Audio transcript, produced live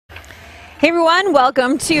Hey everyone,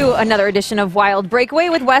 welcome to another edition of Wild Breakaway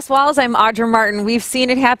with Wes Walls. I'm Audra Martin. We've seen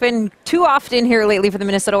it happen too often here lately for the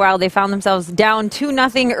Minnesota Wild. They found themselves down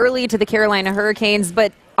 2-0 early to the Carolina Hurricanes,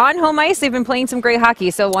 but on home ice, they've been playing some great hockey.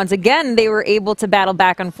 So once again, they were able to battle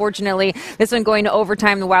back. Unfortunately, this one going to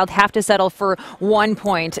overtime, the Wild have to settle for 1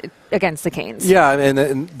 point against the Canes. Yeah,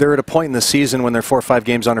 and they're at a point in the season when they're 4 or 5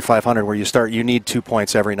 games under 500 where you need 2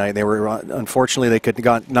 points every night. They were unfortunately they could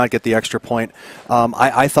not get the extra point.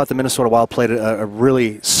 I thought the Minnesota Wild played a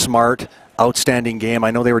really smart, outstanding game. I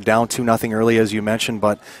know they were down 2-0 early, as you mentioned,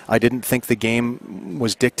 but I didn't think the game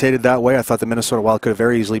was dictated that way. I thought the Minnesota Wild could have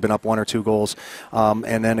very easily been up 1 or 2 goals.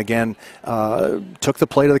 And then again, took the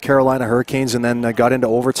play to the Carolina Hurricanes and then got into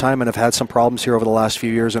overtime and have had some problems here over the last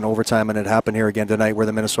few years in overtime, and it happened here again tonight where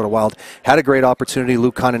the Minnesota Wild had a great opportunity.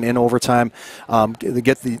 Luke Kunin in overtime.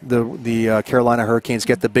 Get the Carolina Hurricanes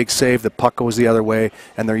get the big save. The puck goes the other way,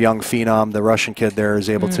 and their young phenom, the Russian kid there, is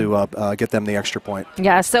able to get them the extra point.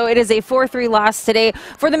 Yeah, so it is a 4-3 loss today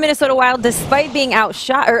for the Minnesota Wild, despite being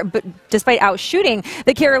despite outshooting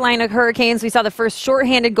the Carolina Hurricanes. We saw the first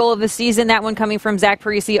shorthanded goal of the season, that one coming from Zach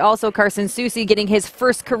Parise. Also, Carson Soucy getting his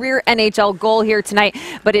first career NHL goal here tonight,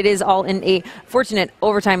 but it is all in a fortunate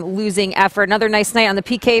overtime losing effort. Another nice night on the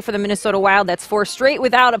PK for the Minnesota Wild. That's 4 straight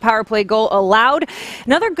without a power play goal allowed.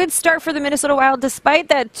 Another good start for the Minnesota Wild, despite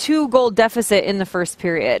that 2-goal deficit in the first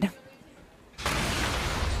period.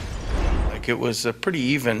 It was a pretty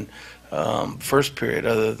even first period,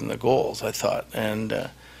 other than the goals, I thought, and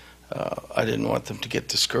I didn't want them to get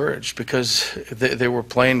discouraged because they were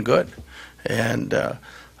playing good, and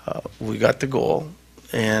we got the goal,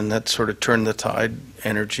 and that sort of turned the tide,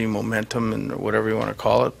 energy, momentum, and whatever you want to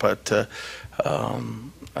call it. But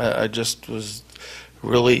I just was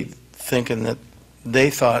really thinking that they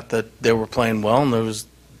thought that they were playing well, and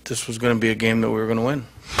this was going to be a game that we were going to win.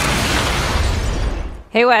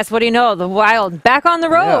 Hey, Wes, what do you know? The Wild back on the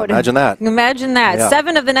road. Yeah, imagine that. Imagine that. Yeah.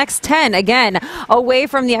 7 of the next 10, again, away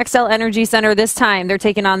from the XL Energy Center this time. They're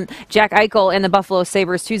taking on Jack Eichel and the Buffalo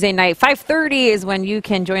Sabres Tuesday night. 5:30 is when you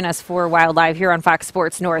can join us for Wild Live here on Fox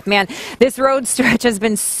Sports North. Man, this road stretch has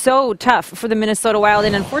been so tough for the Minnesota Wild,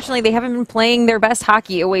 and unfortunately, they haven't been playing their best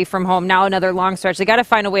hockey away from home. Now another long stretch. They got to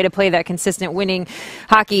find a way to play that consistent winning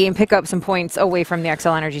hockey and pick up some points away from the XL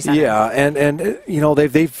Energy Center. Yeah, and you know,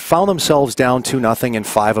 they've found themselves down 2-0 in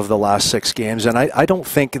 5 of the last 6 games, and I don't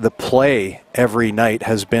think the play every night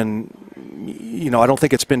has been, you know, I don't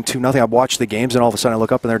think it's been 2-0. I've watched the games, and all of a sudden I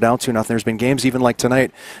look up and they're down 2-0. There's been games even like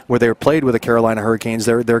tonight where they were played with the Carolina Hurricanes.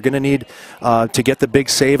 They're going to need to get the big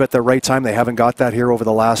save at the right time. They haven't got that here over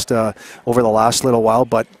the last little while.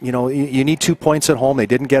 But you know, you need 2 points at home. They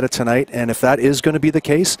didn't get it tonight, and if that is going to be the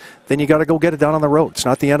case, then you got to go get it down on the road. It's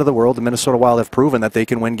not the end of the world. The Minnesota Wild have proven that they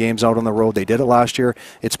can win games out on the road. They did it last year.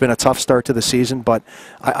 It's been a tough start to the season, but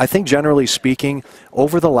I think generally speaking,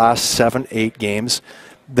 over the last 7-8 games,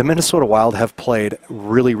 the Minnesota Wild have played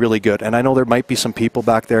really, really good. And I know there might be some people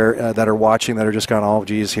back there that are watching that are just going, oh,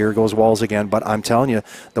 geez, here goes Walls again. But I'm telling you,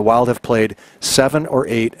 the Wild have played 7 or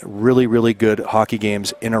 8 really, really good hockey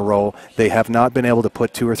games in a row. They have not been able to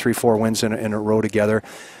put 2 or 3, 4 wins in a row together.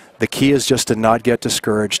 The key is just to not get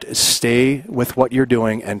discouraged. Stay with what you're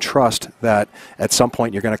doing and trust that at some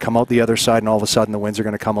point you're going to come out the other side and all of a sudden the wins are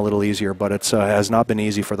going to come a little easier. But it has not been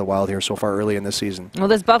easy for the Wild here so far early in the season. Well,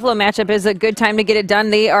 this Buffalo matchup is a good time to get it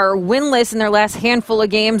done. They are winless in their last handful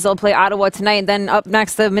of games. They'll play Ottawa tonight, then up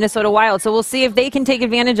next the Minnesota Wild. So we'll see if they can take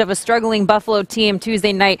advantage of a struggling Buffalo team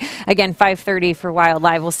Tuesday night. Again, 5:30 for Wild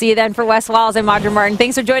Live. We'll see you then. For Wes Walls, I'm Audra Martin.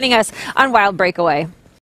 Thanks for joining us on Wild Breakaway.